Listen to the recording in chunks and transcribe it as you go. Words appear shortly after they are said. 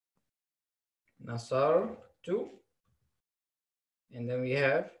nasartu. And then we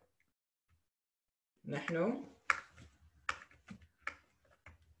have nahnu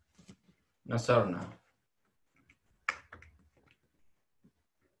nasarna.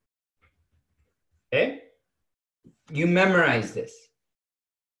 Okay? You memorize this.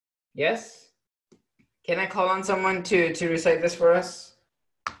 Yes? Can I call on someone to recite this for us?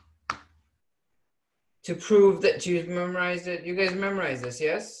 To prove that you've memorized it. You guys memorized this,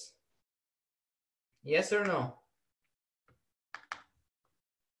 yes? Yes or no?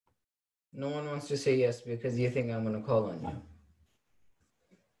 No one wants to say yes because you think I'm going to call on you.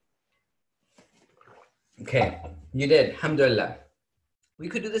 Okay, you did. Alhamdulillah. We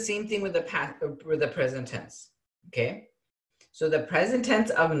could do the same thing with the past, with the present tense. Okay? So the present tense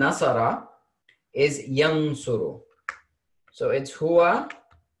of nasara is yansuru. So it's huwa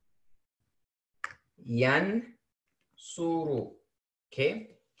yansuru.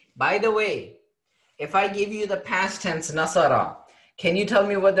 Okay? By the way, if I give you the past tense nasara, can you tell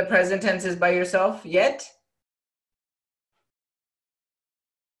me what the present tense is by yourself yet?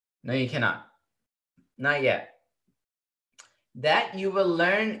 No, you cannot. Not yet. That you will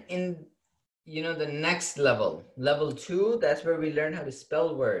learn in, the next level. Level 2, that's where we learn how to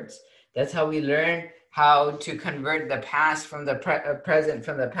spell words. That's how we learn how to convert the past from the present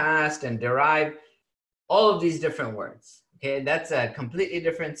from the past and derive all of these different words. Okay, that's a completely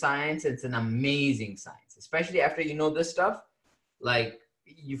different science. It's an amazing science, especially after you know this stuff. Like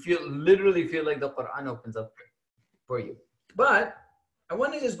you literally feel like the Quran opens up for you. But I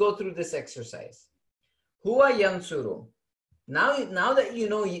want to just go through this exercise. Huwa yansuru. Now that you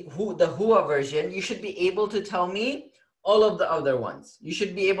know the huwa version, you should be able to tell me all of the other ones. You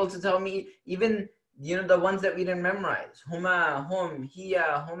should be able to tell me even the ones that we didn't memorize. Huma, hum,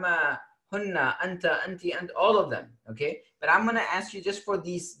 hiya, huma, hunna, anta, anti, and all of them. Okay, but I'm gonna ask you just for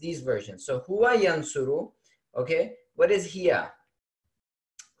these versions. So huwa yansuru. Okay, what is hiya?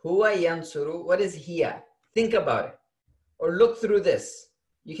 Huwa yansuru. What is hiya? Think about it, or look through this.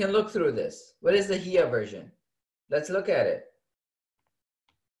 You can look through this. What is the hiya version? Let's look at it.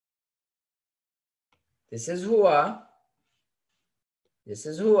 This is huwa. This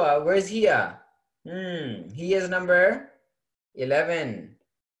is huwa. Where's hiya? Hiya is number 11.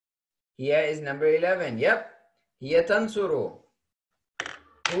 Hiya is number 11. Yep. Hiya tansuru.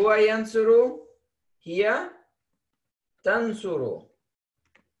 Huwa yansuru. Hiya tansuru.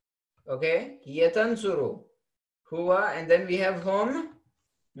 Okay. Hiya tansuru. Huwa, and then we have hum.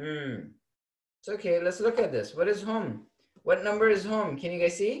 It's okay. Let's look at this. What is hum? What number is hum? Can you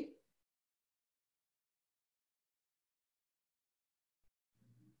guys see?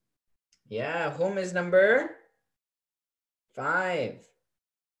 Yeah, hum is number 5.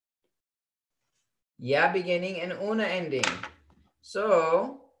 Ya beginning and una ending.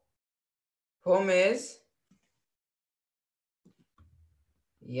 So, hum is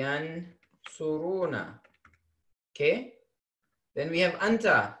yansuruna. Okay? Then we have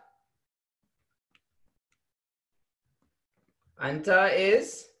anta. Anta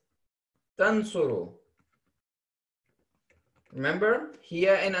is tansuru. Remember,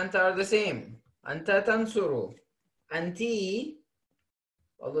 here and anta are the same. Anta tansuru. Anti,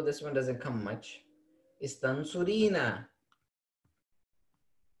 although this one doesn't come much, is tansurina.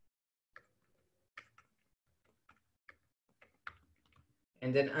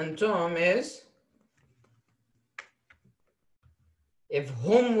 And then antum is, if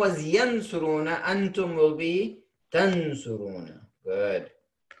hum was yansuruna, antum will be tansuruna. Good.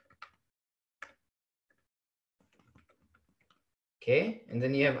 Okay, and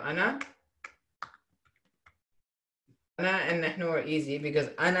then you have ana. Ana and nahnu are easy because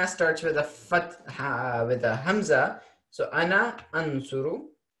ana starts with a fatha, with a hamza. So ana ansuru.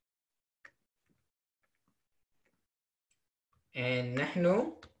 And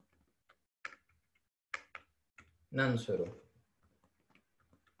nahnu nansuru.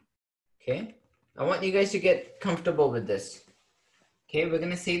 Okay, I want you guys to get comfortable with this. Okay, we're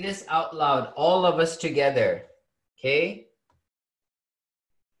gonna say this out loud, all of us together. Okay.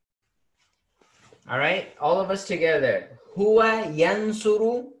 All right, all of us together. Huwa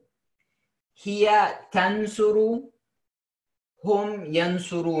yansuru, hiya tansuru, hum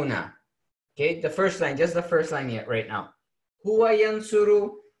yansuruna. Okay, the first line, just the first line yet right now. Huwa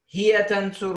yansuru, hiya tansuru.